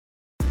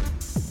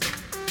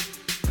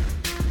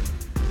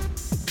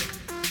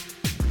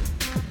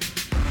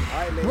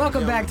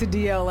Welcome back to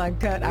DL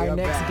Uncut. Our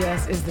next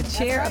guest is the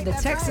chair of the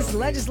Texas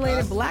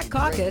Legislative Black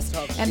Caucus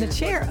and the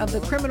chair of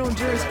the Criminal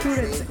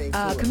Jurisprudence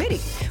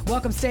Committee.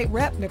 Welcome, State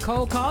Rep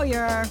Nicole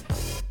Collier.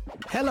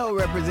 Hello,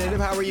 Representative.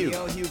 How are you?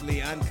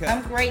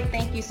 I'm great.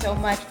 Thank you so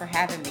much for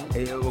having me.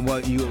 Well,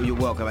 you're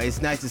welcome.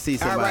 It's nice to see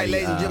somebody. All right,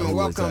 ladies and gentlemen,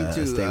 welcome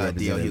to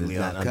D.L.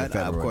 Hughley Uncut.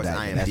 Of course,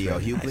 I am D.L.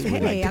 Hughley.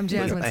 Hey, I'm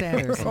Jasmine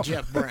Sanders. And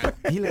Jeff Brown.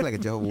 He looks like a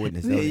Jehovah's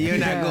Witness. You're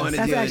not going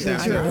to jail. That's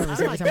actually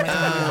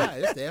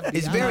true.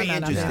 It's very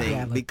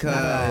interesting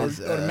because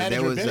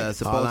there was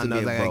supposed to be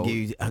a vote.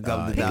 A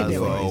couple of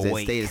dollars for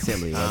a state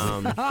assembly,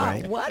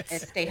 right? What?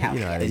 At State House.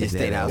 At the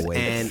State House.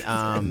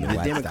 And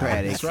the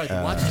Democratic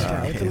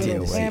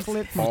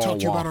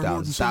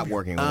stopped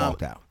working and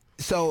walked out.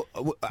 So,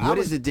 what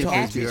is the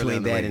difference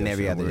between that and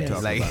every other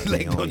day?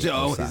 Like, don't you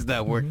always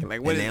stop working?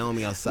 Like, what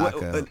Naomi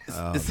Osaka?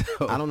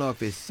 I don't know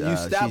if it's you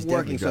stopped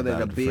working so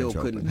that a bill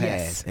couldn't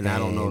pass, and I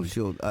don't know if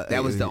she'll.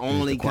 That was the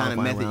only kind of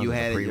method you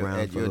had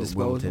at your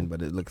disposal.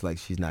 But it looks like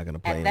she's not going to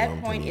play. At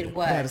that point, it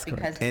was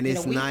because and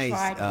it's we nice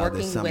tried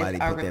working somebody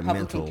with our put their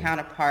Republican mental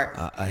counterparts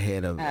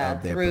ahead of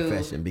their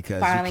profession,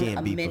 because you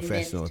can't be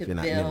professional if you're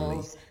not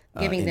mentally.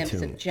 Giving them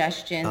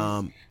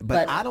suggestions,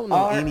 but I don't know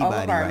all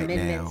anybody of our right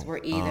amendments now, were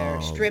either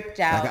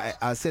stripped out, like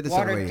I said this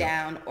watered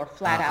down, or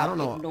flat out I don't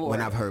know ignored. when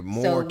I've heard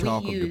more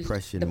talk of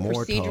depression,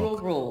 more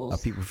talk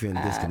of people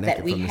feeling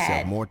disconnected from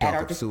themselves, more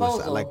talk of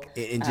suicide, like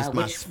in just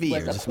my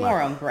sphere, was a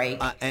quorum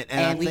break,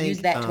 and we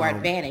used that to our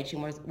advantage,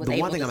 and was the able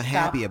one thing to I'm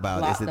happy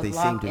about is that they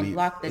seem to be.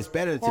 It's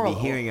better to be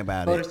hearing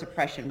about it. Voter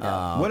suppression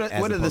bill. What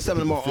are some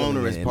of the more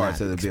onerous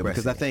parts of the bill?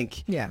 Because I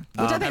think, which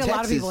I think a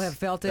lot of people have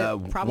felt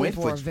it probably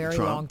for a very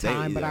long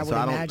time, but I would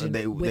imagine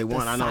they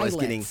want. I know it's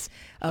getting.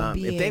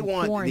 If they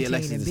want the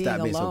elections to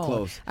stop being so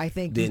close, I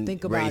think then you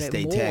think about raise it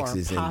state more,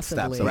 taxes and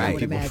stop some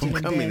possibly, people from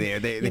coming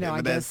there.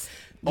 But that's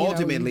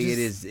ultimately it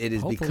is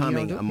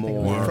becoming a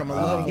more from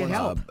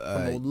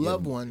a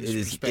loved one's it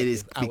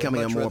is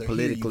becoming a more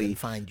politically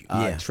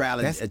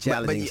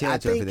challenging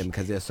territory for them,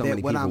 because there's so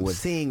many people with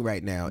seeing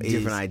right now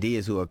different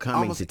ideas who are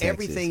coming to Texas.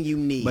 Everything you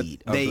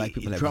need, but black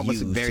people Trump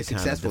was very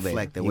successful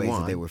there. The ways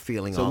that they were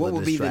feeling. So what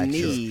would be the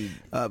need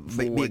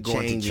for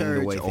changing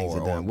the way things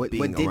are done? What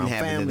didn't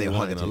happen? They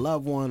hugging a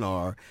loved one,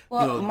 or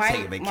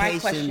taking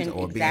vacations,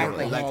 or being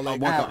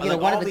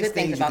one of the good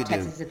things about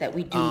Texas is that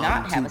we do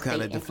not have a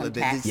state income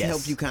tax. This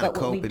helps you kind of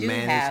cope and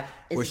manage.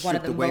 Or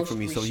stripped away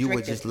from you, so you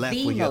were just left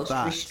with your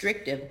thoughts.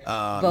 Restrictive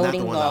not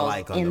voting the ones I laws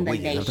like on in the the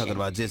weekend. nation. I'm talking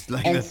about just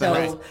like and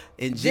so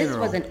in general.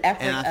 This was an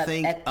effort and I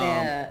think, at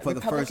the for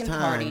the Republican first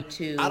time, Party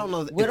to I don't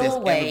know if whittle there's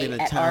away ever been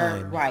a at our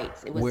time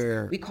rights. It was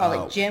where we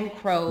call it Jim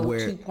Crow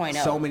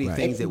 2.0. So many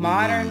things that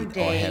modern we need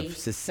day or have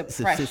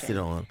subsisted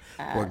on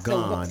were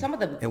gone, some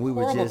of the and we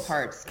were just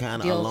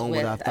kind of alone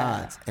with our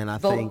thoughts. And I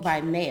vote think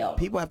by mail.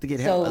 People have to get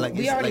help. So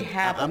we already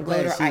have I'm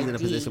glad she's in a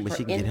position where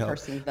she can get help.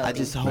 I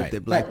just hope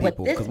that black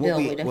people, because what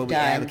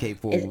we advocate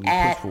for, what we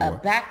push for,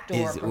 a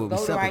backdoor is for what we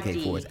voter supplicate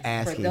ID for is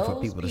asking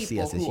for people to see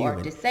us as who are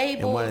human.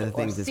 disabled And one of the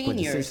things that's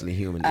quintessentially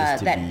human is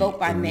to that be vote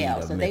by in mail.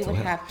 need of So they would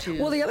mental have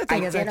to. Well, the other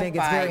thing is, I think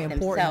it's very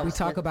important. We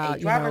talk about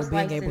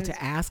being able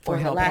to ask for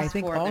help, but I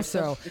think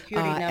also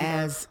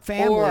as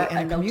family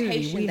and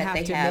community, we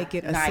have to make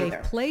it a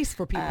safe place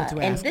for people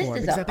to ask for.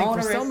 Because I think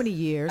for so many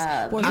years,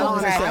 well, as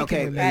long as I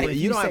can remember,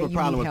 you don't have a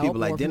problem with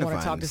people identifying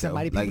to talk to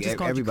somebody, themselves. people just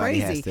call you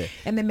crazy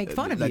and then make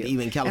fun of you. Like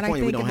even in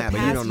California, we don't have it.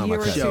 You don't know my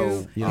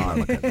show. You don't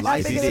know my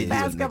life. The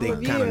past couple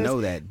of years, know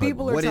that, but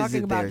people are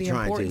talking about the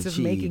importance of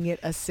making it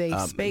a safe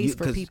space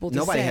for people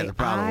to say, has a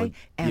problem with,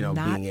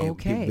 being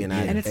okay,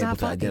 and it's not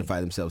to funny.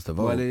 identify themselves to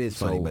vote. Well, it is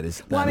funny, but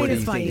it's well, I mean,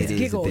 it's funny. It's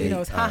giggle,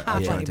 it's ha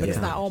ha funny, but it's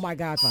not oh my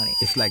god funny.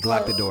 It's like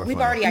lock the door. We've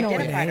already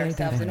identified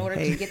ourselves in order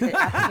to get the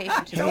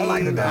application to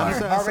vote. We've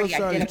already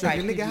identified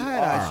who you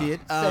are.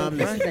 So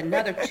this is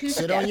another 2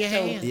 steps. So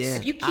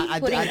if you keep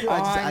putting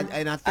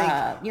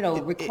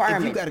on,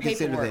 requirements,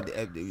 paperwork,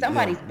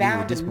 somebody's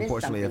bound to miss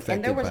something,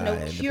 and there was no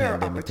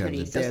cure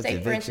opportunity. So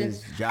say, for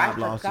instance, I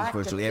forgot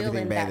to fill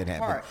in that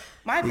part.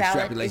 My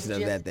ballot is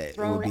just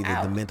thrown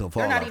out.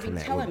 They're not even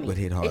telling me.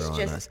 It's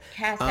just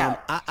cast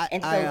out.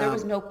 And so there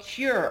was no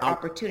cure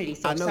opportunity.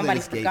 So if somebody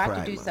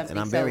forgot to do something, and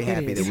I'm very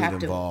happy that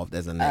we've evolved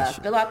as a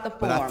nation. Fill out the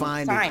form,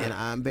 sign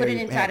it, put it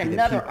inside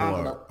another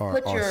envelope,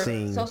 put your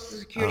social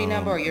security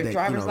number or your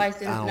driver's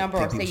license number,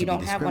 or say you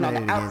don't have one on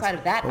the outside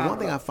of that envelope. One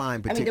thing I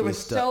find particularly there were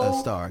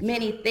so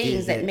many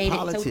things that made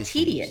it so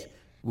tedious.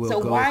 So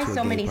why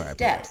so many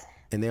steps?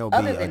 And there'll be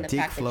a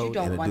dick float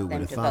and a dude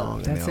with a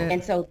thong. That's it.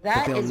 And so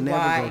that is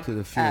why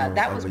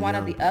that was one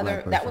of the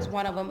other. That was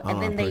one of them.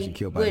 And then they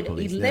would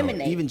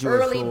eliminate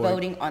early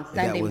voting on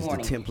Sunday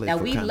morning. Now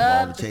we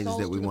love the changes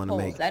that we want to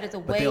make. That is a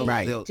way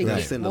to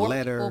get more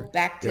people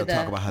back to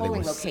the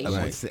polling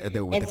locations.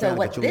 And so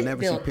what this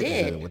bill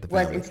did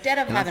was, instead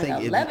of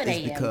having 11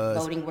 a.m.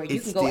 voting where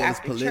you can go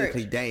after church,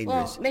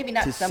 well, maybe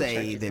not some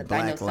churches, because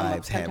I know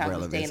some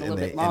sometimes stay in a little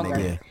bit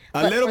longer.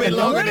 A little bit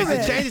longer. They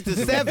should change it to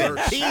 7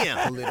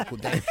 p.m.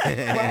 that.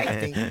 I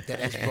think that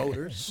as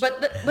voters,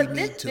 but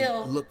this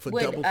bill would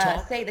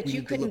say that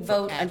you couldn't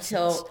vote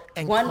until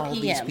 1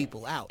 p.m.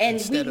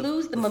 And we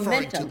lose the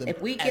momentum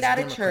if we get out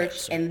of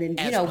church and then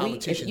how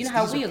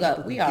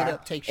we are.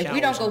 If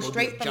we don't go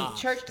straight from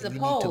church to the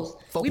polls,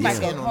 we might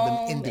go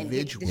home and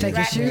take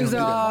your shoes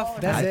off.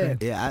 That's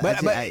it. Yeah,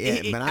 but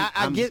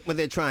I get what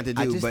they're trying to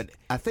do, but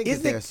I think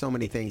that there are so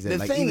many things that,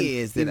 the thing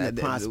is that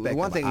the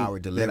one thing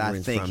that I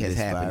think has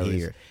happened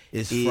here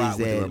is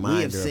that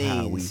we have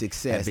seen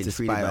success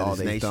despite all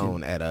they've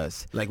thrown at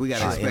us. Like we got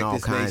to expect all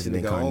kinds of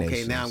incarnations.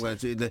 Okay, now I'm going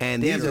to.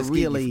 And these are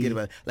really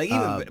like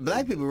even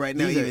black people right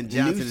now. Even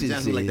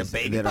Johnson, like the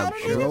baby that are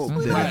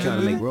trying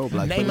to make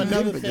roadblocks. Name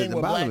another thing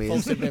where black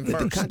folks have been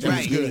first. The country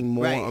is getting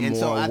more and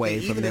more away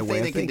from their way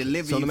of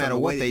thinking. So no matter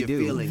what they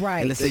do,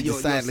 and let's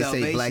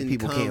say black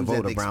people can't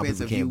vote or brown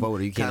people can't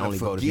vote, or you can't only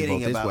vote if you vote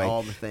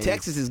this way.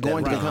 Texas is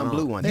going to become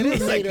blue one day.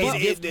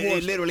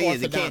 It literally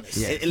is. It can't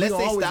unless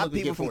they stop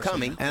people from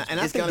coming. And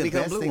it's going to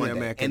become blue one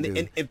day. And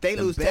if they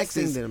lose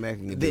Texas, that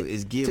America can do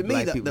is give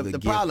black people the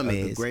problem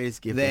is the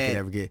greatest gift they can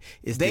ever get.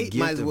 They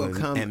might as well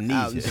come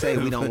out and say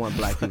we don't want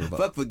black people to vote.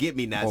 Fuck forget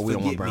me not. Or we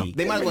don't want brown.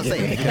 They might as well say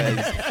it because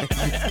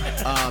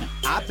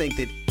I think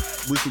that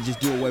we should just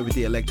do away with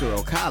the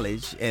electoral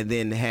college and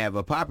then have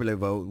a popular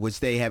vote,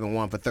 which they haven't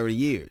won for 30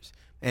 years.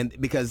 And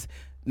because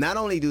not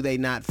only do they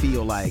not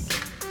feel like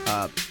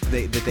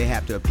that they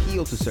have to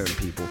appeal to certain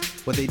people,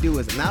 what they do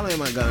is not only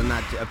am I going to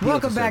not appeal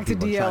Welcome to back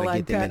certain to people, DL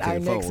Uncut. Our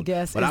next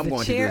guest is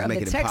the chair of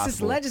the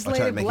Texas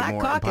Legislative Black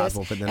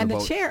Caucus and the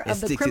chair of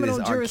the Criminal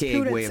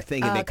Jurisprudence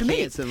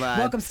Committee.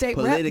 Welcome, State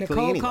Rep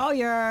Nicole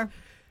Collier.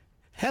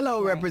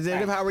 Hello,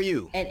 Representative. How are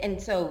you? And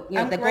so,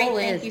 the goal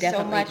is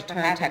definitely to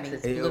turn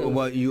Texas blue.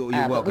 Well, you're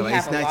welcome.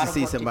 It's nice to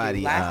see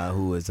somebody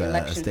who is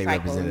a state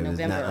representative is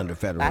not under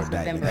federal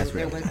indictment. That's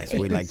really nice.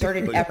 We like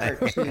concerted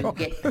effort to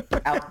get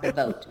out the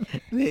vote.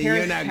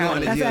 You're not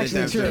going to do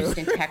actually true.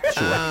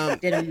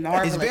 Did a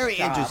marvelous It's very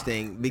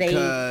interesting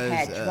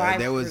because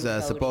there was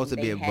supposed to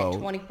be a vote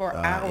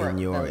in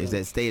your is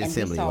that state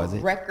assembly, was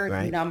it?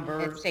 Record number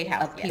of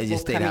people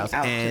coming out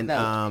and to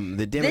vote.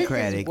 the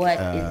Democratic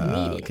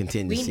We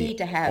contingency. need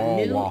to have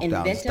new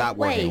inventive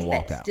ways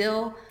that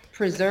still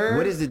preserve.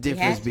 What is the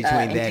difference between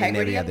that and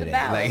every other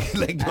day?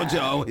 Like don't you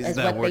always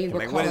stop working?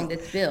 That's what they were calling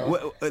this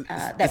bill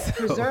that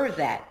preserve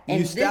that.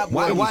 And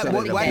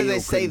why do they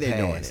say they're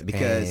doing it?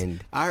 Because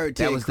I heard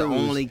that was the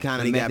only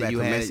kind of method you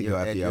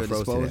had at your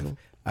disposal.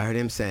 I heard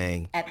him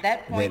saying at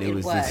that point that it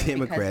was the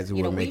Democrats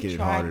who were making it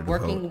harder to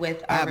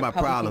vote. I have my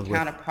problems with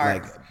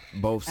like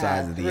both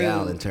sides of the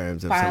aisle in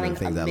terms of some of the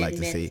things I like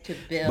to see.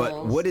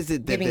 But what is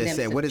it that they're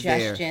saying?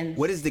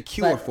 What is the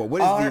cure for?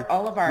 What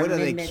are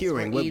they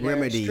curing? What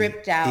remedy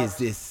is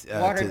this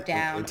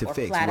to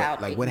fix?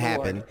 What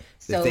happened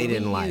that they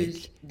didn't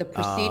like? The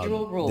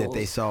procedural rules that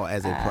they saw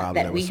as a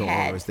problem that was so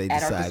onerous, they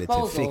decided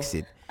to fix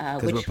it.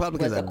 Because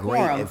Republicans are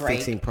great at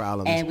fixing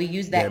problems, and we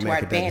use that to our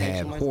advantage.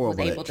 And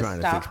horrible at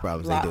trying to fix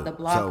problems they do.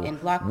 So,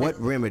 what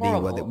remedy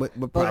was it?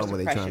 What problem were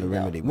they trying to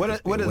remedy? What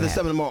are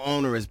some of the more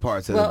onerous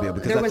parts of the bill?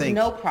 Because there was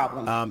no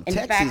problem. In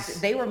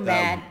fact, they were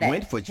mad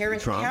that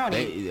Harris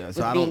County was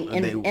being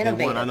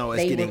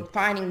innovative. They were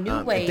finding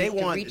new ways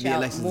to reach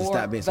out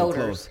more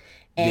voters.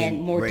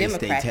 And more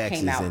Democrats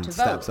came out to vote.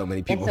 Stop so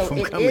many people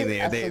from coming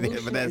there.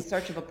 But that's in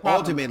search of a problem.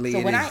 Ultimately,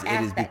 so when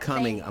it is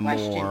becoming a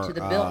more to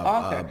the bill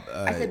author,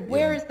 I said,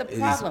 "Where is the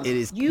problem? It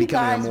is you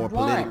becoming guys a more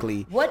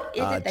politically what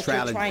is it that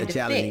you're trying to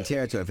challenging fix?"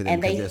 territory for them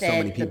and they because said, there's so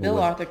many people the bill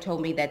author told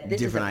me that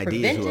this is a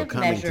preventive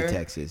measure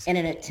in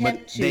an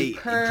attempt to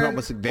curb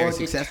or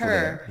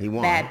deter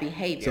bad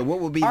behavior. So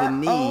what would be the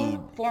need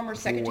former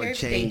Secretary for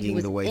changing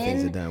the way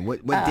things are done?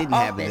 What didn't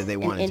happen that they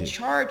wanted to? In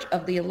charge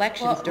of the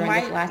elections during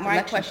this last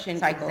election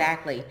cycle,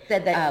 exactly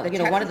said that.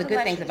 One of the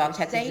good things about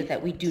Texas is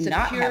that we do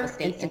not have a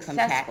state income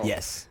tax.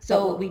 Yes.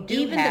 So we do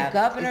even the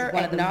governor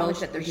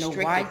acknowledged that there's no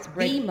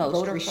widespread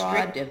voter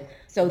restrictive.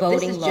 So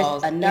this is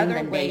just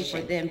another way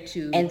for them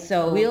to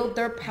wield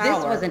their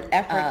power. This was an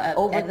effort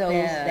over those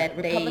that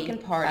Republican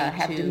Party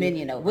have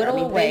dominion over.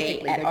 Whittle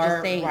away at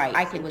our rights.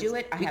 I can do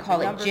it. We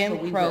call it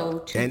Jim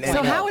Crow.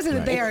 So how is it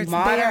that they are?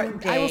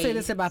 I will say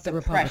this about the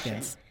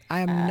Republicans. I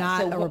am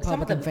not a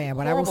Republican fan,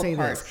 but I will say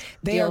this.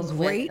 They are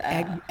great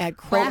at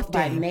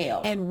crafting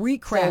and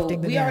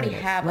recrafting the narrative, we already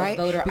have right?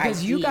 A voter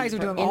because you guys are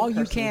doing all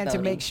you can to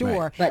make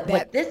sure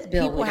that this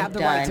bill people have the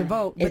right to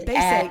vote, but they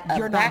say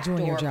you're not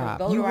doing your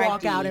job. You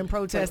walk out in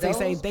protest, they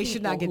say they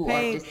should not get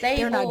paid,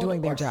 they're not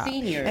doing their job.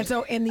 And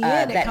so in the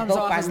end, it comes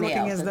off as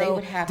looking as though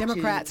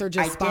Democrats are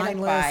just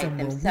spineless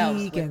and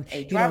weak and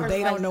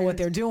they don't know what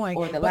they're doing.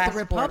 But the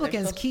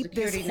Republicans keep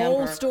this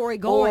whole story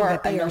going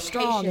that they are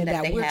strong and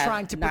that we're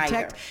trying to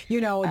protect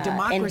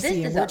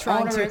democracy, and we're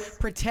trying to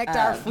protect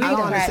our freedom. I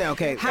don't understand.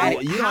 Okay,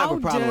 you don't have a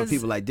problem with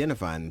people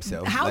identifying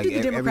themselves. How do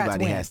the Democrats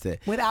win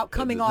without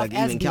coming off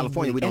as in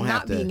California, we don't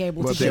have to being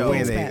able to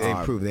they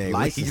prove they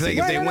ain't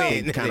if they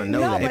win, kind of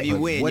know that. If you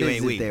win, you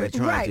ain't weak.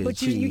 Right,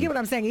 but you get what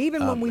I'm saying.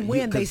 Even when we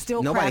win, they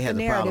still craft the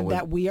narrative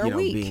that we are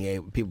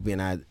weak. People being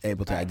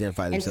able to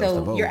identify themselves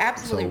to vote. You're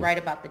absolutely right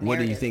about the narrative. What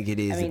do you think it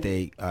is that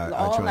they are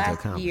trying to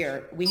accomplish? All last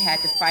year, we had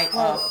to fight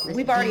off.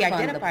 We've already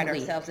identified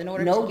ourselves in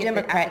order to get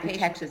Democrat in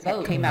Texas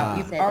vote came out.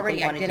 You've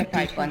already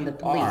identified who the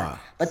police.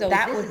 But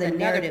that was the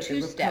narrative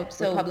two-step.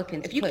 So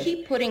if you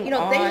keep putting they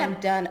have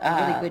done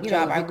a really good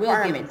job. I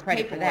will give them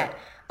credit for that.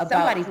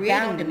 Somebody's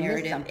bound a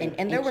narrative,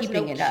 and there was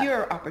no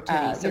pure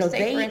opportunity. So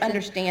they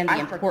understand the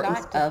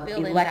importance of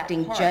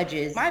electing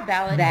judges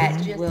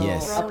that will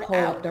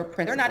uphold their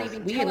principles. They're not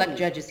even we elect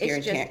judges here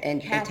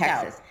in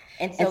Texas.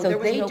 And so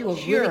they do a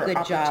really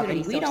good job.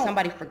 And we don't.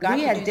 Somebody forgot to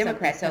do as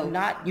Democrats have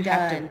not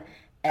done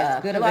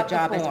as good of a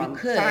job as we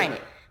could.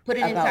 Put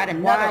it inside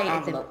another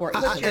envelope.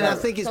 And I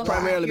think it's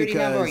primarily because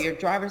number or your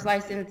driver's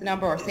license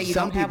number, or say you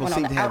don't have one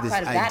on the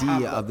outside of that idea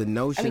envelope. Of the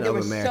notion of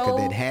America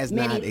that has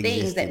not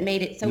existed, that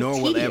made it so nor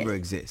will tedious. Ever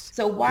exist.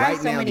 So why right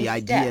so now, many the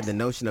idea, the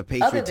notion of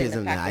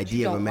patriotism, the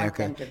idea of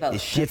America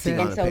is shifting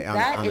on the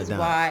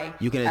dime.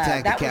 You can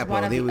attack the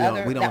Capitol.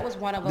 We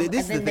don't.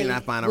 This is the thing I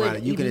find around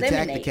it. You can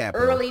attack the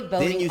Capitol.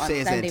 Then you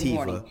say it's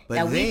Antifa.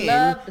 But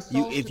then,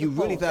 if you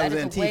really thought it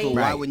was Antifa,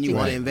 why wouldn't you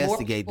want to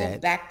investigate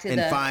that and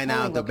find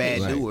out the bad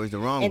doers, the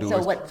wrongdoers?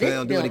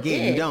 Don't do it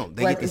again. You don't.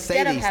 They get to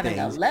say these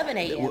things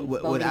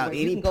without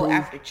any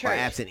proof or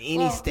absent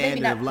any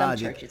standard of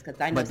logic.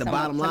 But the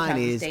bottom line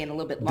is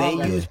they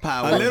use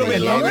power a little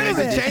bit longer.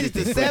 They changed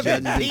to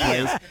 7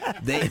 p.m.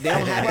 They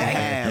don't have to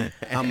have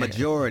a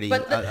majority,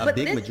 a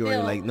big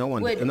majority. Like no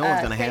one's going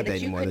to have that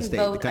anymore.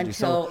 The country's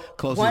so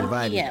closely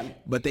divided.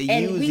 But they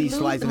use these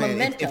slides of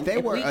hand. If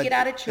there were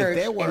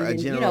a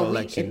general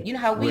election,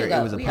 where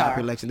it was a popular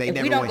election, they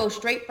never win. We don't go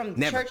straight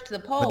from church to the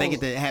polls. But they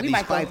get to have these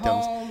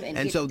fiefdoms,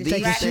 and so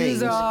these things.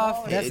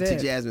 To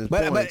Jasmine's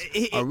point,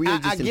 are really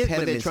just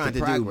impediments to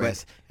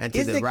progress and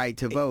to the right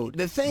to vote.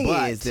 The thing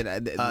is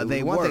that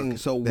they work.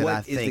 So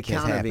what is the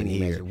countervailing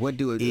here? What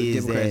do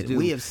Democrats do?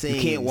 We have seen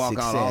you can't walk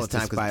out all the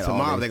time because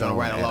tomorrow they're going to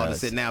write a law to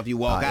sit now if you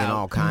walk out. In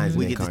all kinds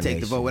we get to take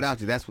the vote without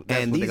you. That's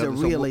and these are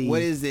really.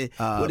 What is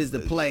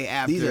the play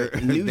after? These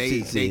are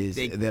nuisances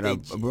that are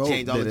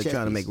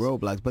trying to make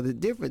roadblocks. But the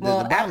difference,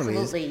 the bottom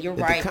is that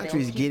the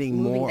country is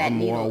getting more and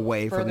more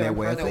away from their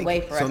way of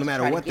thinking. So no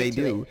matter what they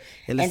do,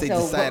 unless they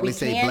decide to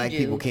say black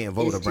people can't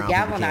vote or brown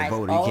people can't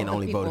vote, or you can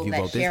only vote if you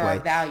vote this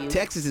way.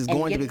 Texas is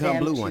going to become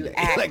blue one day.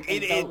 Like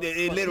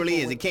it literally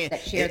is. It can't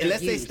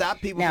unless they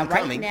stop people from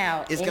coming.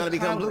 It's going to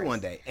become blue one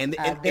day. And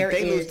if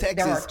they lose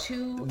Texas, there are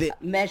two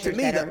measures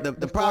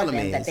the problem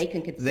is that they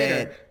can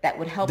consider that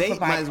would help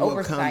provide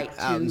oversight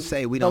to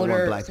say we don't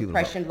want black people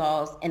suppression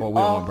laws and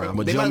all.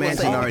 But Joe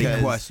Manchin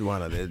already questioned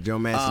one of it. Joe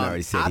Manchin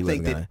already said he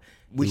wasn't going to.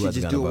 We should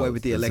just do away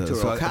with the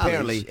electoral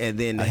college and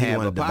then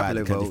have a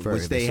popular vote,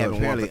 which they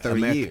haven't won for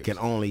 30 years. Can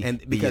only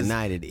be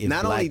united if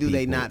not only do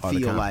they not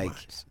feel like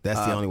that's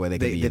the only way they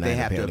can be united. They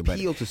have to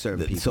appeal to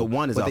certain people. So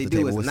one is what off they the do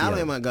table. is not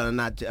only am I going to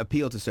not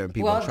appeal to certain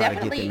people and try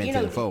to get them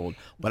into the fold,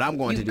 what I'm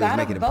going to do is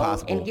make it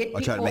impossible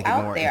or try to make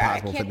it more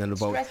impossible for them to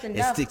vote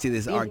and stick to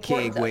this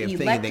archaic way of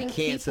thinking that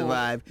can't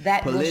survive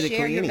politically.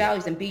 Share your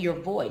values and be your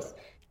voice.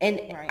 And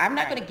I'm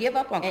not going to give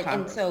up on Congress.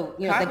 And so,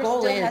 the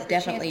goal is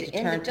definitely to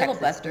turn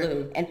Texas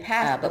blue and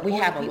pass. But we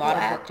have a lot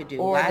of work to do.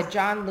 Or the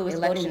John Lewis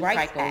Voting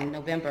Rights Act in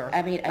November.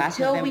 I mean,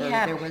 until we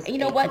have, you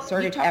know what?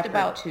 You talked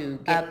about to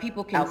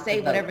people can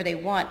say whatever they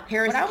want.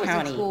 Harris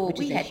County,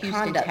 we had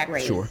conduct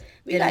grades.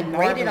 We got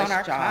graded on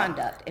our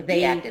conduct. If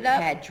they acted up,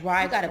 we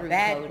got a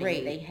bad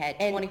grade. They had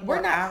 24 hours.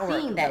 We're not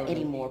seeing that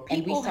anymore.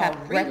 People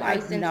have red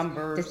license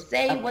numbers to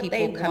say what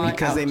they want,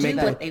 because they make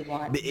what they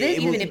want.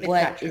 Even if it's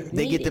not true.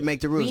 They get to make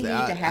the rules.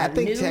 I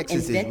think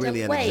Texas is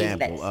really an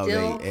example of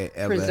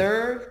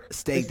a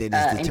state that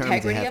is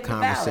determined to have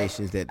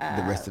conversations that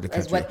the rest of the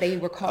country. As what they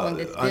were calling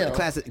this bill.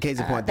 Classic case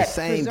in point, the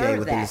same day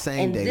within the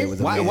same day there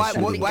was a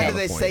why do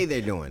they say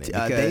they're doing it?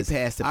 They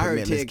passed the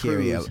permitless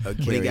carry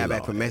when he got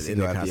back from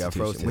Mexico after y'all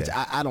froze, which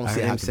I don't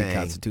see him saying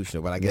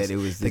constitutional, but I guess it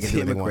was the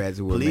Democrats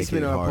who were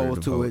policemen are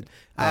opposed to it.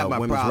 I have my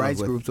women's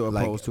rights groups are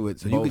opposed to it.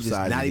 So you could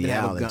just not even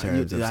have a gun.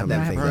 Terms of some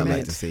things I'd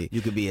like to see.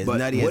 You could be as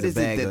nutty as a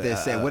bag that they're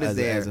saying. What is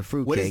there as a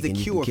fruit What is the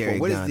cure for?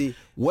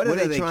 What are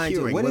they trying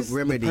to? What is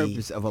the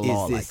purpose of a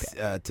law like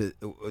that to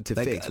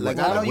fix? Like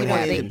I know you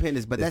want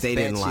independence, but that's they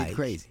didn't like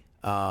crazy.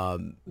 I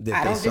don't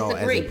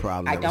disagree.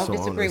 I don't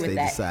disagree with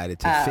that. Decided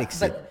to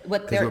fix it.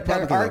 But their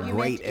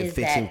argument is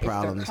that it's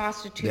their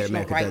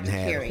constitutional right to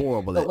carry.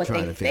 But what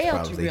they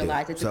fail to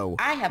realize is that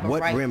I have a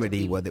right to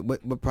be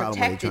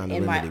protected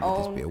in my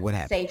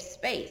own safe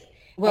space.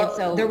 Well,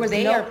 so there was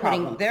no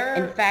problem.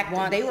 In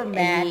fact, they were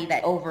mad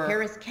that over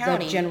Harris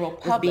County, the general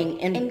public being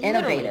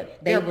innovative.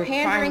 They were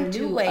pandering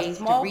to ways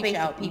to reach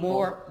out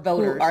more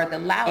voters who are the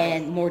loudest,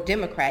 and more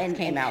Democrats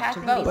came out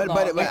to vote. But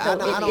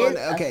I don't.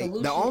 Okay,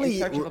 the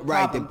only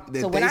right that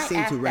they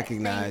seem to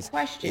recognize,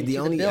 the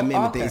only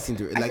amendment they seem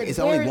to like, it's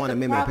only one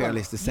amendment.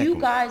 Apparently, it's the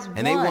second one,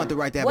 and they want the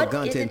right to have a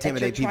gun to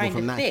intimidate people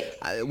from not.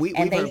 We've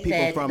heard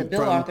people from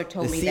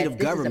the seat of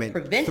government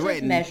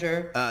threaten,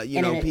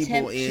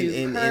 people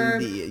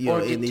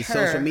in the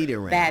social media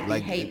realm,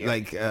 like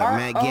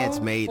Matt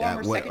Gaetz made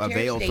a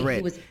veil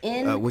threat,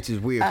 which is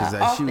weird because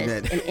I shoot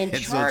at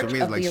social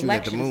media like shooting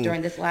at the moon.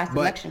 During this last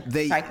election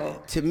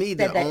cycle, to me,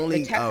 the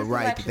only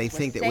right that they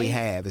think that we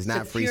have is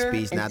not free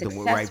speech, not the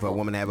right for a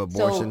woman to have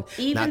abortion,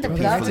 not the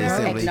peaceful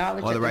assembly,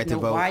 or the right to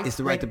vote. It's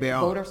the right to bear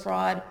arms. Voter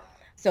fraud.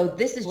 So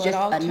this is just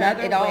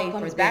another way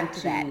for them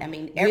to I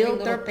mean, every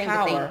little thing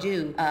that they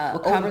do will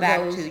come back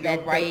to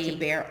your right to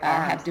bear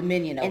arms, have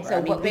dominion over. And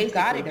so what we've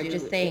got to do, they're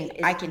just saying,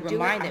 I can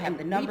remind them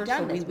the numbers,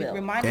 so we will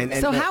remind them.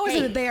 So how is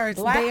it that they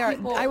are,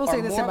 I will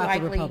say this about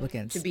the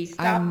Republicans.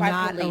 I'm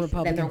not a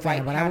Republican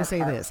fan, but I will say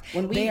this.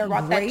 They are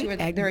great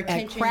at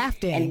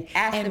crafting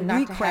and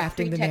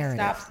recrafting the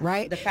narrative,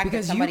 right?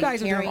 Because you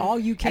guys are doing all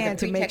you can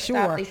to make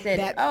sure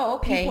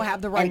that people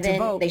have the right to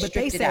vote, but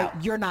they say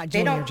you're not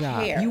doing your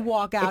job. You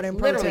walk out and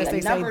protest,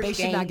 they say they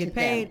should not get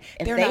paid.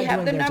 They're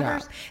not doing their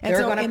job. And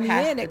so in the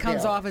end, it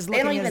comes off as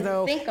looking as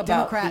though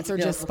Democrats are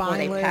just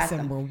spineless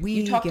and we're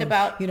weak and,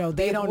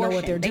 they don't know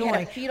what they're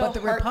doing. But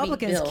the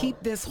Republicans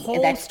keep this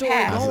whole story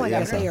going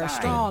that they are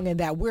strong and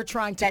that we're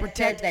trying to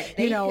protect,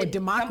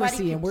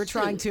 democracy and we're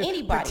trying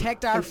to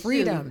protect our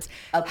freedoms.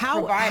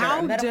 How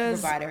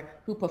does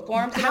who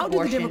performs how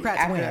do the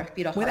Democrats win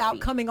without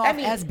coming off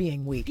as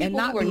being weak and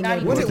not being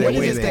able to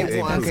win?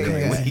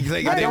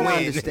 I don't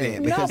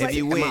understand, because if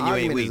you win, you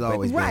ain't weak.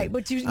 Right,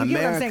 but you get what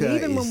I'm saying.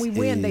 Even when we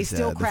win, they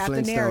still craft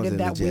the narrative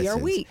that we are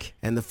weak.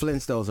 And the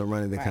Flintstones are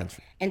running the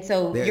country. And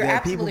so you're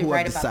absolutely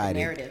right about the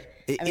narrative.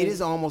 It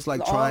is almost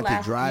like trying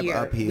to drive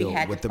uphill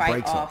with the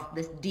brakes on.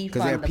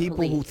 Because there are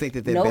people who think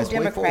that their best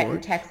way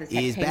forward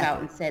is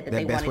back.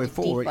 Their best way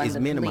forward is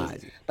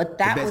minimizing. But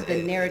that was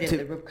the narrative the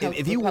Republicans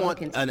if you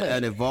want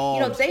an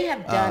evolved, they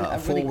have done a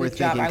really good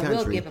job. I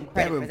will give them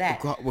credit for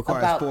that.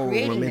 Requires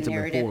forward momentum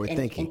and forward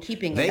thinking.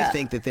 They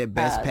think that their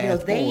best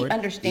path forward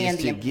is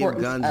to give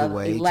guns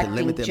away, to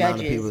limit the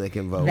amount of people that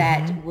can vote.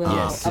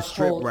 To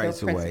strip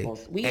rights away,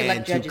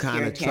 and to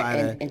kind of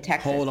try to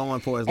hold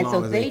on for as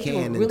long as they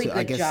can until,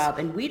 I guess,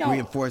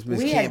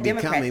 reinforcements can't be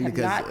coming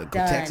because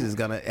Texas is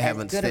going to have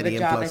a steady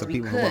influx of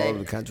people from all over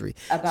the country.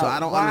 So I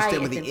don't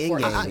understand what the end game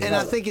is. And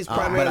I think it's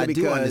primarily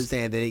because I do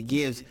understand that it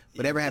gives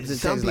whatever happens in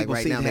Texas, like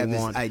right now, they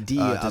want this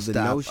idea of the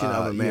notion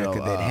of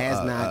America that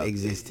has not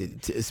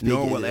existed,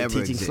 nor will ever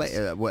exist.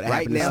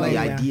 Right now, the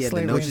idea,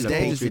 the notion of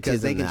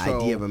patriotism, the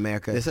idea of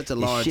America is such a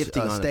large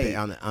state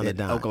on the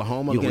dime.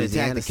 Oklahoma, you can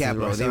attack the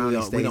Capitol.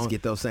 We don't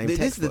get those same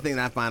textbooks. This is the thing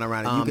that I find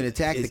ironic. You can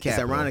attack the Capitol. It's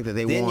ironic that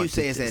they want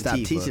to stop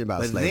teaching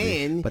about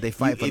slavery, but they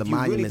fight for the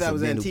monuments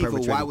of men who perpetrated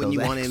those acts. Why wouldn't you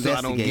want to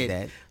investigate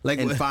that?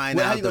 And find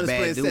out the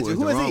bad doers, the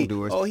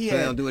wrongdoers, so they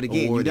don't do it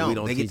again. You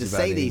don't. They get to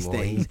say these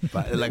things,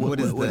 like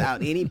what is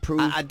without any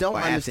proof. I don't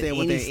understand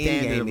what their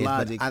standard of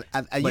logic.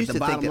 I used to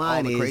think that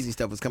all the crazy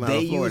stuff was coming out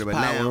of Florida, but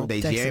now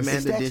they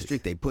gerrymander the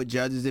district. They put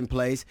judges in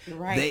place.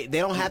 They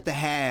don't have to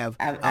have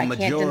a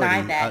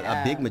majority,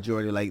 a big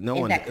majority. Like no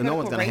one's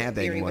going to have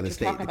that anymore in the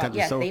state. The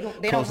country's so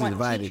closely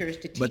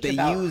divided. But they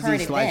use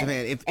these sleight of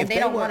hand. If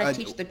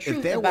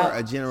there were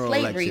a general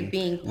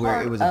election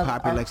where it was a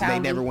popular election, they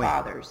never win.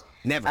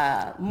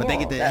 Never. But they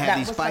get to have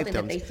these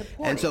fiefdoms.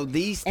 And so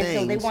these things, and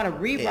so they want to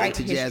rewrite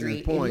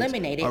history,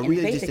 eliminate it, are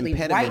really just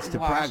impediments to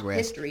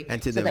progress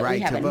and to the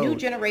right to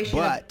vote.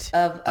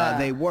 But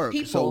they work.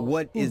 So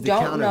what is the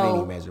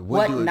countervailing measure?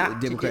 What do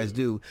Democrats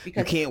do?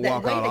 You can't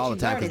walk out all the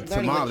time because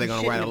tomorrow they're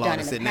going to write a law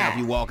that says now if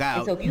you walk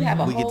out,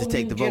 we get to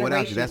take the vote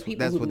without you. That's what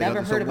they're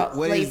going to do.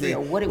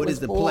 So what is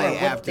the play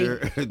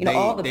after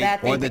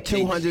or the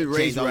 200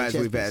 race riots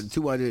we've had,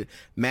 200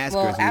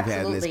 massacres we've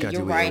had in this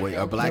country,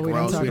 or Black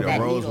Wall Street or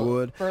Rosewood,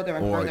 further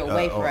and further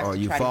away for us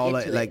to try to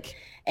get to it.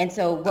 And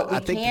so what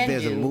we can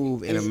do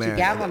is to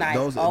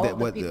galvanize all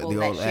the people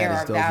that share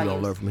our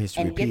values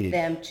and get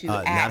them to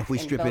act not if we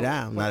strip it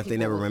out, not if they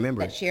never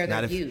remember that share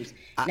their views.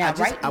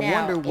 I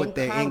wonder what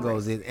their end goal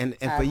is. And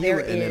for you,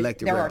 an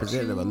elected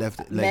representative, an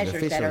elected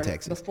official in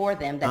Texas, before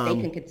them that they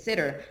can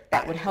consider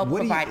that would help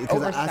provide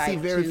oversight I see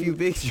very few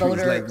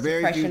victories, like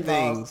very few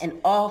things.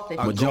 And all 50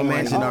 well, Joe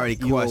Manchin already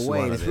crushed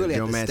one. It's really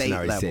Joe Manchin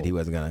already said he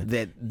wasn't going to.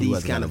 That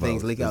these kind of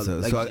things leak out.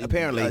 So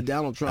apparently,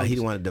 Donald Trump, he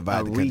didn't want to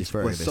divide the country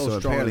further. So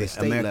apparently,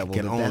 level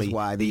can only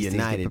be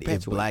united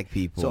if black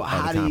people. So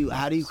how do you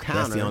counter?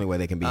 That's the only way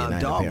they can be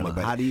united. Apparently,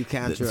 but how do you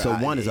counter? So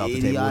one is off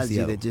the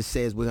table. That just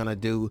says we're gonna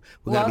be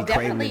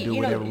craving to do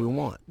whatever we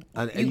want.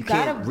 You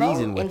gotta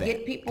vote and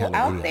get people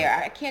out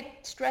there. I can't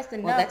stress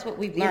enough. Well, that's what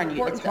we've learned.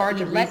 It's hard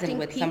to reason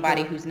with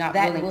somebody who's not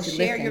willing to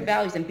share your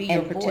values and be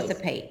your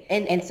participate.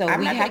 And so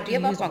we have to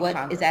use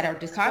what is at our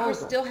disposal. Congress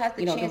still has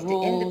the chance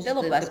to end the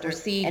filibuster,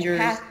 procedures, and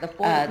pass the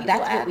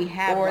that's what we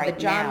have or the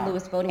John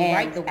Lewis Voting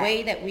Rights the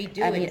way that we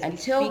do it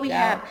until we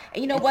have.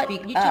 And you know what?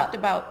 You talked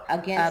about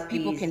against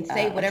people can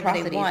say whatever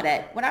they want.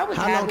 That when I was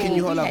how long can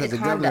you hold on? Because the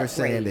governor is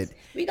saying that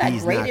we got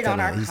graded on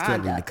our he's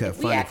struggling to cut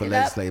funding for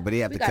legislators, but he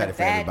have to cut it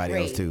for everybody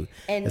else too.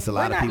 It's a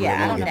lot of people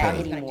that won't get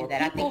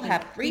paid. People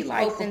have free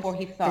license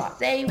to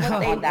say what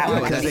they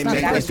want because they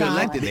make us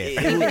elected there.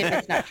 Even if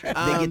it's not true.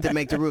 They get to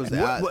make the rules.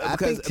 I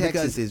think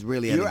Texas is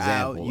really an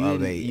example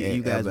of a.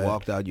 You guys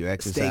walked out. You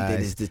exercised. State that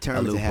is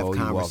determined to have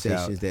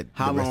conversations. That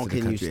how long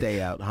can you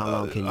stay out? How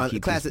long can you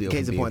keep this bill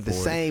from being the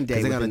same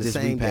day within the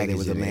same day there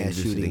was a mass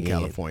shooting in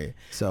California.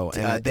 So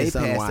they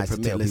passed the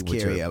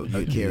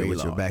permitless carry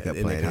with your backup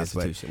plan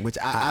Constitution, which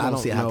I don't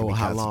see how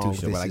long,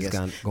 but I guess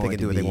they can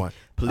do what they want.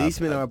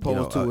 Policemen are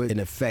opposed to it. An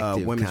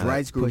effective women's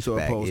rights groups are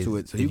opposed to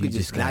it. So you can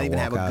just not even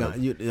have a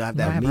gun. You have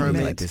to have a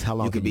permit like this. How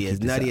long you can be as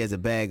nutty as a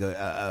bag of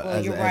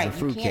as a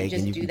fruitcake,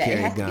 and you can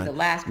carry a gun.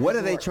 What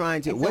are they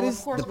trying to? What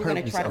is the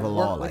purpose of a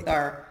law like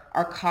that?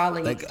 Our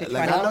colleagues to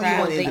try to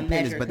validate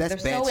measures, but they're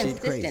so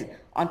insistent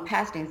on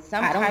passing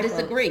some type of I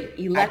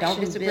don't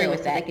disagree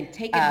with that. They can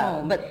take it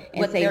home, but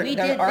say we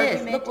did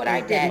this. Look what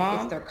I did, Mom.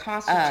 It's their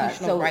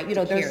constitutional right to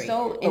carry. They're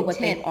so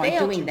intent on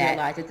doing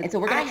that, and so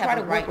we're going to try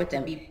to work with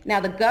them. Now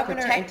the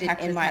governor in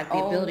Texas has the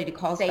ability to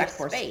call back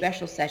for a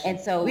special session, and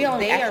so they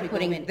are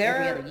putting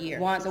their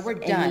wants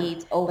and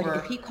needs over. But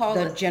if he calls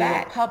the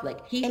general public,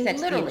 he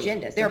sets the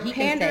agenda. They're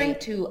pandering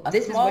to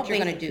this is what you're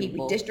going to do.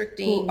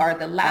 Redistricting who are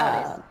the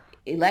loudest.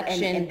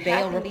 Election and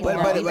bail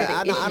reform. But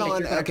I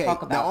don't. Okay,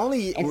 the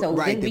only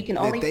right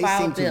that they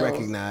seem to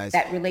recognize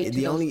that relate to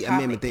the only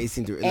amendment they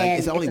seem to like.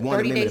 It's only one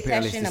amendment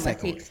apparently. It's the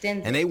second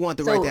one, and they want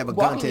the right to have a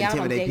gun to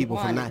intimidate people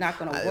from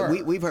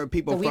not. We've heard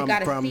people from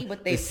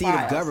the seat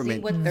of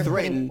government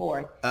threaten,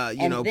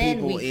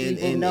 people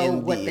in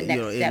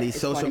the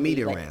social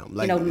media realm,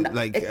 like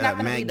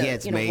Matt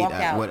Gaetz made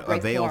a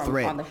veil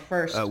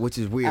threat, which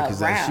is weird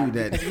because I shoot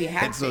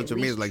at social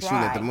media like shoot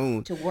at the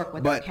moon.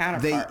 But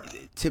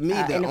to me,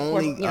 the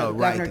only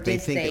right that they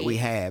think that we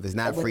have is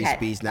not free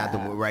speech, not the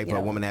right for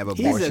a woman to have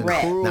abortion,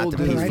 not the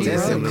peaceful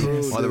assembly,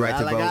 or the right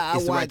to vote.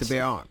 It's the right to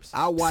bear arms.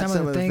 I watch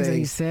some of the things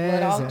he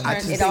says.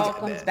 It all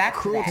comes back to that.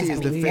 Cruelty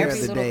is the fear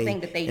of the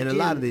day. And a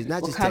lot of these,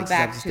 not just Texas,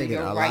 I'm just thinking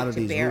a lot of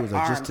these rules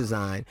are just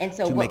designed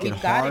to make it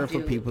harder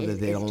for people that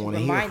they don't want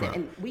to hear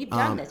from.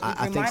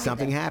 I think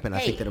something happened.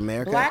 I think that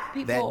America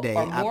that day,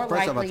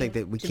 first of all, I think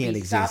that we can't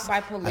exist.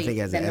 I think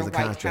as a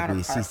construct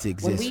we cease to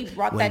exist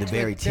when the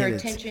very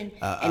tenets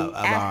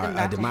of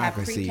our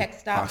democracy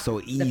are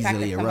so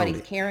easily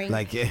eroded,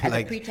 like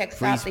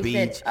free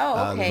speech,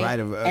 the right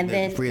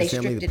of free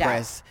assembly, the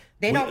press.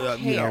 They don't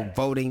care.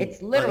 Voting.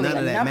 It's literally none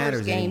of that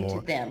matters game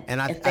anymore. To them.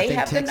 And I think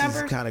Texas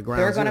is kind of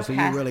ground zero. So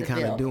you're really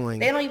kind of doing.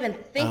 They don't even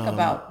think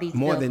about these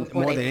more bills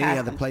than any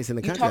other place in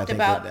the country. You talked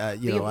about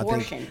the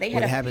abortion. They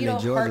had a fetal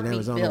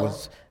heartbeat bill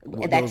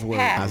that's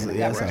passed.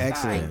 Those were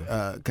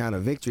excellent kind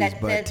of victories.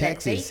 But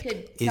Texas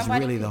is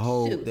really the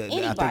whole.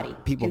 I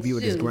think people view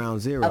it as ground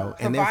zero,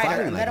 and they're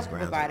fighting like it's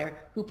ground zero.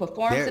 Who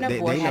performs an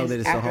abortion? They know that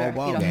it's a whole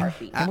ball game.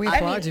 And we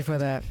applaud you for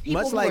that.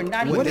 Much like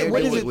what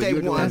is it they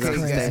want?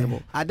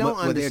 I don't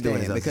understand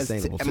because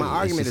my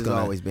argument has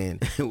always been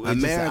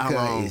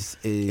America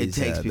it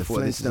takes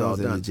before this is all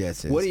done.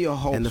 What are your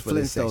hopes? And the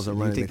Flintstones are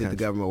running. You think that the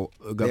government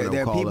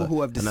there are people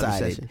who have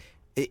decided.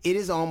 It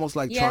is almost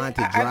like trying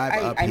to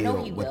drive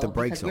uphill with the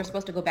brakes on. We're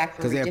supposed to go back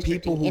for because there are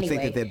people who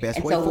think that their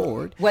best way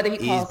forward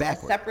is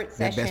backward.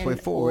 Their best way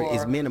forward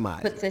is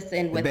minimized. Puts us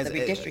in with the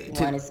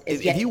redistricting one is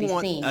yet to be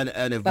seen.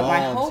 An evolved, but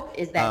my hope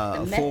is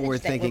that the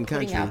forward-thinking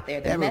country out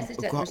there, the message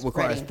that we're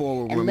requires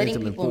forward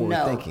momentum and forward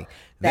thinking.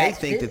 They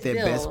think that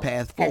their best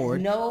path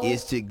forward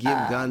is to give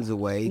guns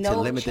away, to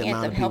limit the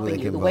amount of people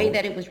that can vote. The way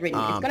that it was written,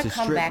 it's going to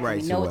come back.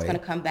 We know it's going to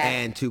come back.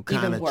 And to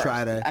kind of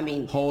try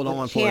to hold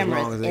on for as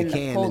long as they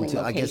can until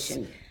I guess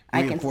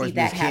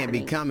reinforcements can't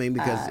be coming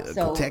because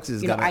Texas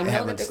is going to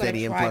have a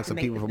steady influx of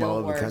people from all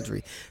over the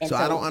country. So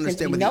I don't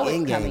understand what the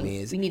end game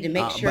is. We need to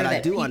make sure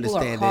that people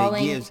are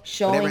calling,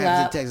 showing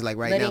up, Texas, like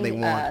right now they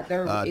want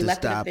to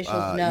stop,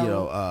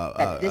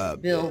 that this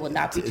bill will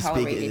not be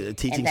tolerated,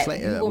 teaching and that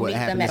we will meet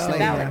them at the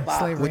ballot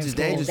box, which is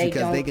dangerous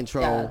because they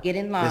control.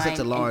 There's such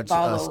a large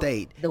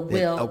state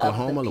that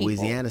Oklahoma,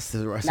 Louisiana,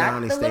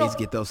 surrounding states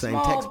get those same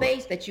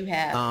textbooks. That you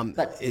have,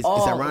 but it's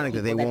ironic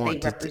that they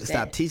want to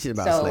stop teaching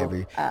about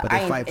slavery, but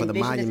they fight for the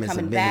monuments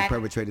of men who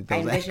perpetrated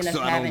those acts.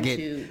 So I don't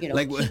get,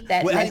 like, how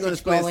are you going to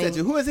explain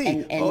statue? Who is he?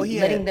 And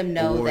letting them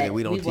know that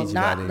we will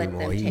not let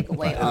them take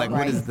away our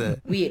rights.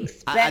 We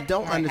expect I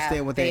don't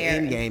understand what their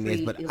end game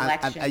is, but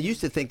I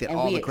used to think that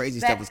all the crazy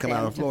stuff was coming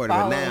out of Florida,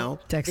 but now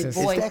Texas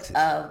is Texas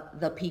of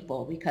the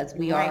people because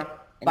we are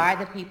by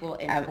the people,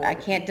 and I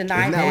can't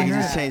deny that. Now we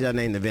can just change our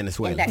name to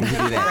Venezuela. We can do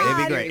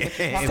that. It'd be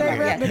great.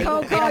 Sir,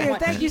 Nicole Collier,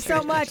 thank you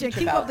so much, and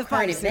keep up the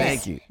fight.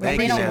 Thank you.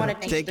 They don't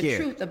want to teach the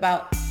truth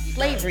about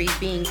slavery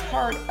being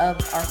part of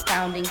our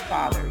founding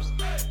fathers'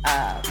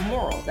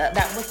 morals. That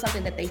was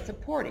something that they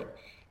supported.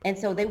 And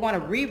so they want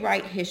to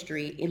rewrite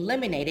history,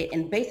 eliminate it,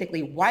 and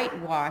basically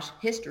whitewash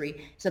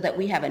history so that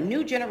we have a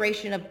new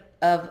generation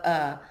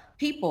of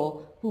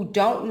people who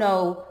don't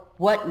know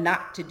what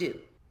not to do.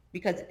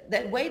 Because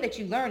the way that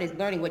you learn is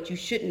learning what you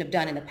shouldn't have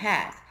done in the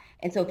past.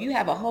 And so if you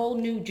have a whole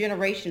new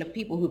generation of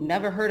people who've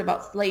never heard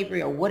about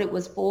slavery or what it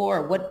was for,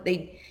 or what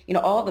they,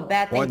 all the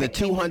bad things. Or the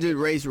 200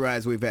 race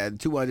riots we've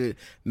had, 200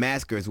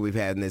 massacres we've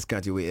had in this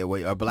country,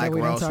 or Black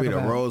Wall Street,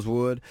 or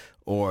Rosewood,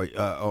 or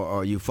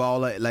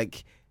Eufaula,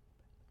 like.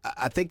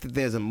 I think that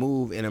there's a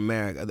move in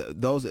America.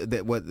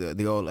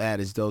 The old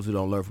adage, those who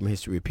don't learn from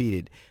history repeat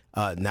it.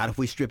 Not if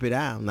we strip it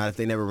out. Not if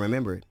they never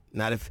remember it.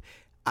 Not if.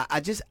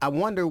 I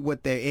wonder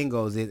what their end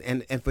goals is.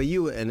 And for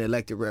you, an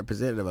elected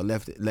representative,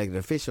 elected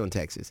official in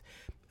Texas,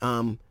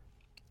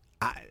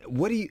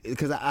 what do you?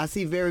 Because I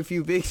see very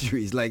few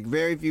victories. Like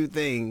very few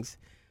things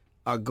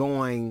are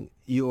going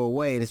your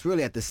way, and it's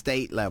really at the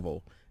state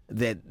level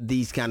that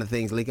these kind of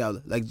things leak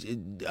out. Like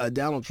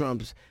Donald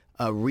Trump's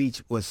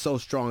reach was so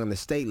strong on the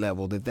state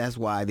level that's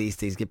why these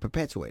things get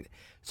perpetuated.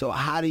 So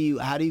how do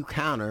you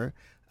counter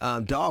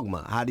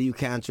dogma? How do you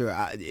counter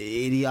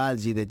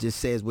ideology that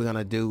just says we're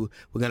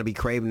gonna be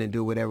craving and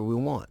do whatever we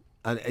want?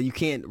 You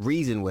can't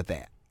reason with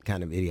that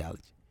kind of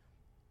ideology.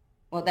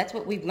 Well, that's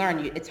what we've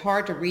learned. It's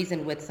hard to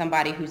reason with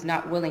somebody who's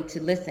not willing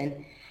to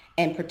listen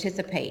and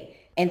participate.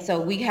 And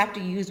so we have to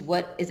use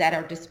what is at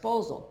our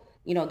disposal.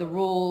 The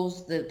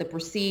rules, the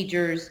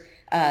procedures.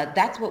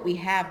 That's what we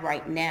have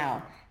right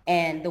now.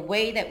 And the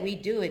way that we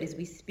do it is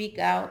we speak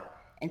out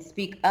and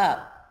speak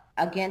up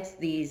against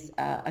these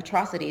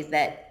atrocities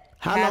that.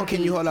 How long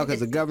can you hold on? Because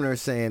the governor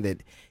is saying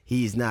that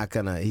he's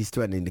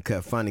threatening to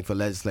cut funding for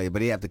legislators,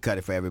 but he have to cut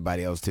it for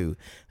everybody else too.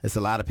 There's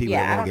a lot of people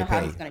that won't get paid. I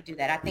don't know how he's going to do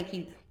that. I think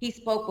he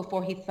spoke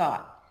before he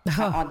thought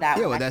on that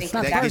one. Yeah, well,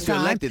 that gets you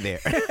elected there.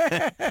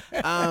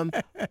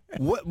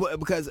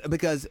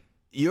 Because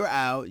you're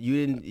out,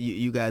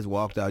 you guys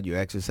walked out, you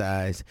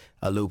exercised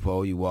a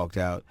loophole, you walked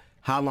out.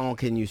 How long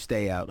can you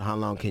stay out? How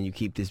long can you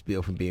keep this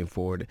bill from being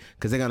forwarded?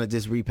 Because they're going to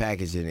just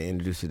repackage it and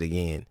introduce it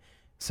again.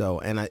 So,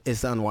 and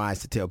it's unwise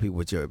to tell people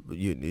what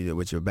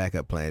your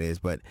backup plan is.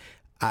 But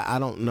I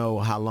don't know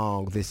how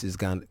long this is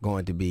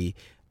going to be,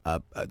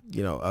 an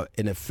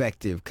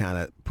effective kind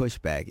of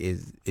pushback.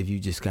 Is if you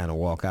just kind of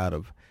walk out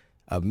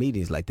of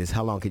meetings like this.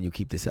 How long can you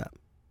keep this up?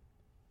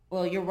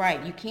 Well, you're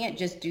right. You can't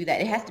just do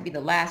that. It has to be the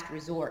last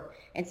resort.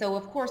 And so,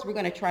 of course, we're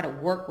going to try to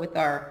work with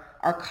our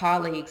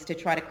colleagues to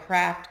try to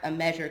craft a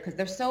measure because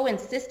they're so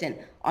insistent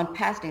on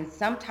passing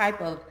some type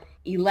of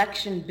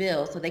election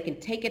bill so they can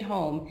take it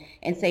home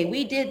and say,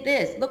 we did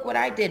this. Look what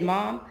I did,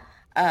 Mom.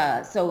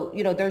 So,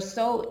 they're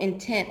so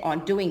intent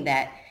on doing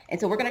that. And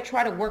so we're going to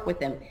try to work with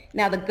them.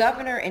 Now, the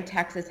governor in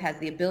Texas has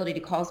the ability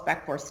to call us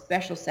back for a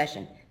special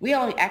session. We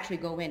only actually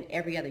go in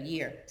every other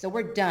year. So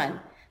we're done.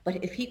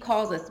 But if he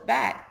calls us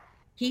back,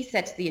 he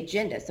sets the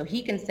agenda. So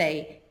he can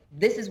say,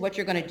 this is what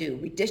you're going to do.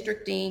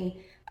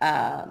 Redistricting,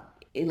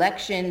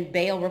 election,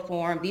 bail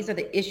reform. These are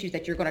the issues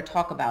that you're going to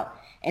talk about.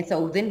 And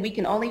so then we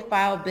can only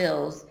file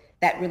bills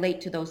that relate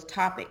to those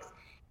topics.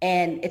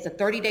 And it's a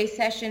 30-day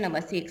session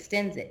unless he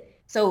extends it.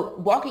 So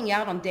walking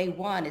out on day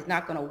one is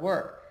not going to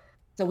work.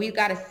 So we've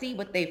got to see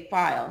what they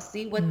file,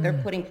 see what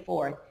they're putting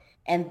forth.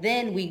 And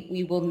then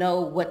we will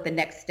know what the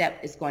next step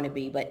is going to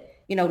be. But,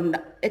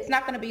 it's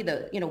not going to be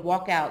the,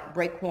 walk out,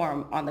 break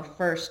quorum on the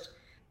first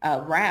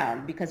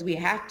round because we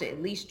have to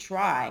at least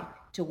try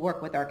to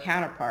work with our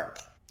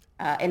counterparts.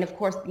 And of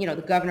course,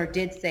 the governor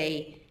did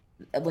say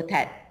with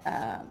that,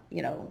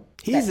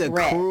 he's that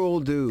a cruel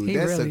dude.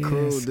 That's really a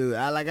cruel dude.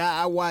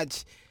 I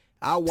watch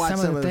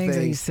some of the things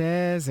he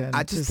says, and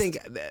I just think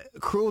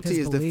cruelty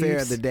is the fare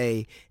of the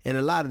day. And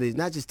a lot of these,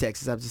 not just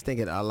Texas, I'm just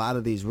thinking a lot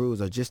of these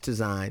rules are just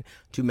designed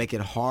to make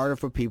it harder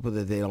for people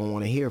that they don't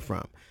want to hear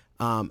from.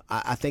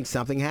 I think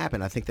something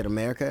happened. I think that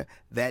America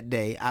that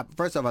day,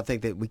 first off, I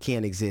think that we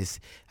can't exist.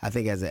 I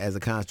think as a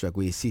construct,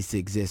 we cease to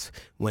exist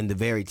when the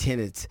very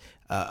tenets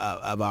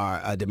of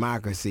our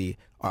democracy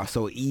are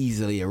so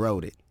easily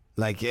eroded.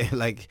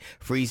 Like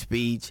free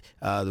speech,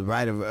 the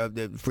right of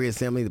the free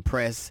assembly, the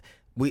press,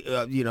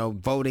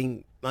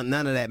 voting,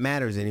 none of that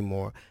matters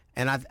anymore.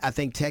 And I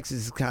think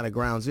Texas is kind of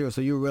ground zero.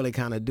 So you're really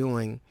kind of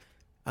doing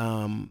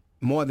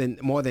more than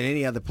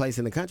any other place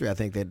in the country. I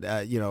think that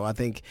I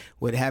think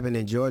what happened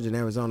in Georgia and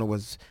Arizona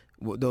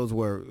those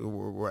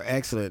were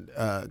excellent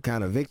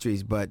kind of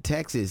victories. But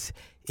Texas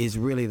is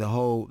really the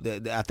whole.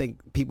 I think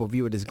people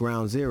view it as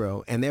ground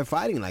zero, and they're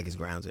fighting like it's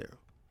ground zero.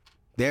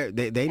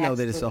 They know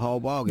that it's a whole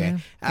ball game.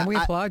 Yeah. And we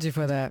applaud you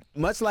for that.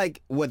 Much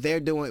like what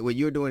they're doing, what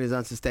you're doing is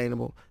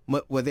unsustainable.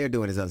 What they're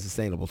doing is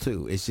unsustainable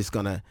too. It's just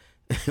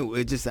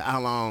it's just how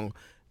long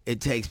it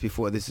takes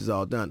before this is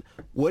all done.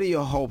 What are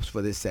your hopes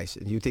for this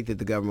session? You think that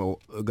the governor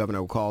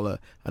will call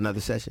another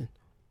session?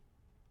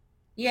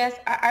 Yes,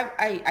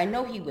 I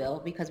know he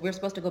will, because we're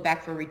supposed to go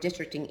back for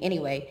redistricting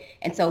anyway.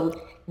 And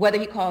so whether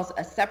he calls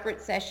a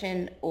separate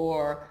session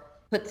or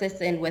puts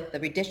us in with the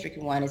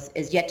redistricting one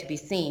is yet to be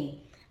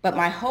seen. But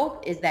my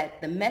hope is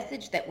that the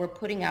message that we're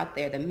putting out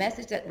there, the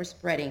message that we're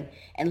spreading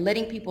and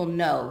letting people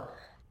know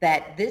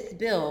that this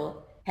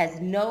bill has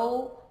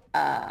no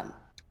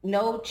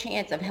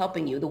chance of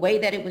helping you. The way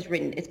that it was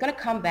written, it's going to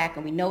come back,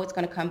 and we know it's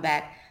going to come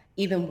back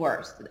even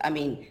worse. I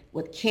mean,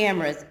 with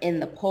cameras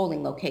in the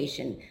polling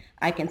location,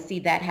 I can see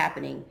that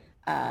happening.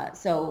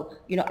 So,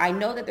 I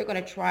know that they're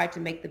going to try to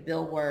make the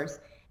bill worse.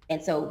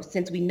 And so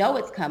since we know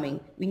it's coming,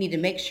 we need to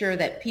make sure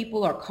that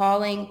people are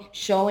calling,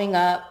 showing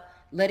up,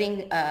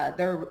 letting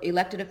their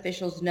elected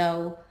officials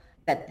know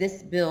that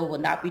this bill will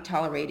not be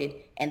tolerated,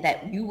 and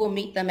that you will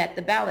meet them at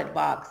the ballot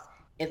box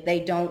if they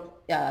don't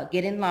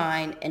get in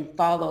line and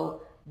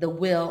follow the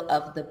will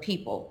of the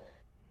people.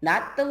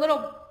 Not the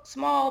little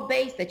small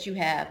base that you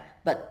have,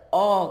 but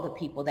all the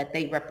people that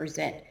they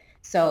represent.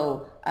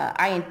 So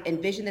I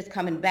envision this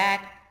coming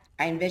back.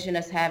 I envision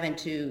us having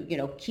to,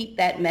 keep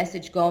that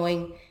message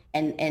going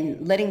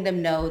and letting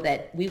them know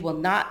that we will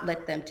not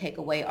let them take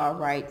away our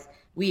rights.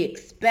 We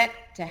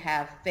expect to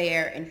have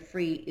fair and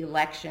free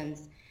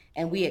elections,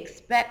 and we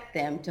expect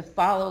them to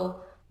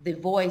follow the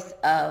voice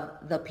of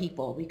the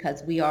people,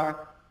 because we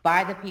are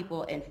by the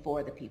people and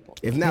for the people.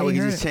 If not, we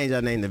can just change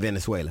our name to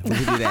Venezuela. We can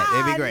do that.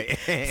 It'd be great.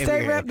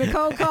 State Rep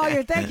Nicole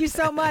Collier, thank you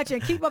so much,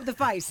 and keep up the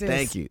fight, sis.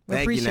 Thank you.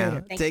 Thank you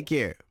now. Take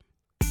care.